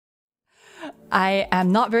I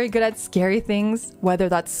am not very good at scary things, whether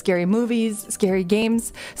that's scary movies, scary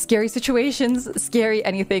games, scary situations, scary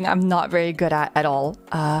anything. I'm not very good at all.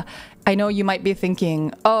 I know you might be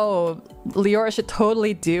thinking, oh, Liora should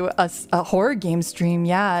totally do a horror game stream.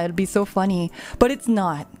 Yeah, it'd be so funny. But it's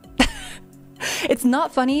not. It's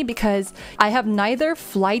not funny because I have neither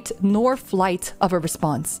flight nor flight of a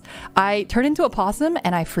response. I turn into a possum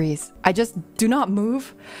and I freeze. I just do not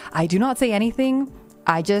move. I do not say anything.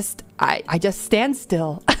 I just stand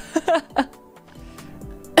still.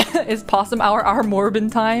 Is Possum Hour our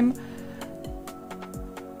Morbin time?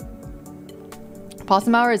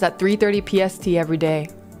 Possum Hour is at 3:30 PST every day.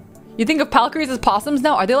 You think of Valkyries as possums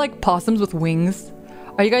now? Are they like possums with wings?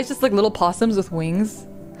 Are you guys just like little possums with wings?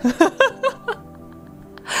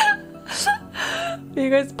 Are you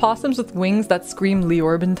guys possums with wings that scream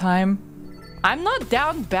Leorbin time? I'm not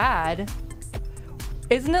down bad.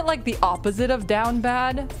 Isn't it like the opposite of down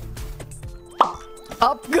bad?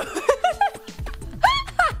 Up good.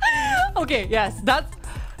 Okay, yes,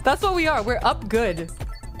 that's what we are. We're up good.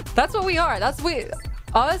 That's what we are.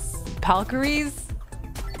 Us Valkyries.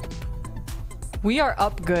 We are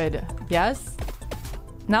up good. Yes.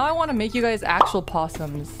 Now I want to make you guys actual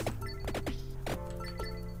possums.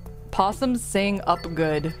 Possums saying up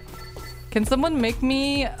good. Can someone make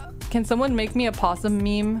me a possum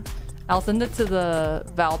meme? I'll send it to the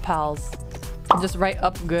Val Pals and just write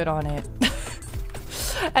up good on it.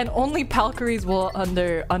 And only Valkyries will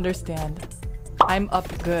understand. I'm up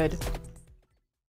good.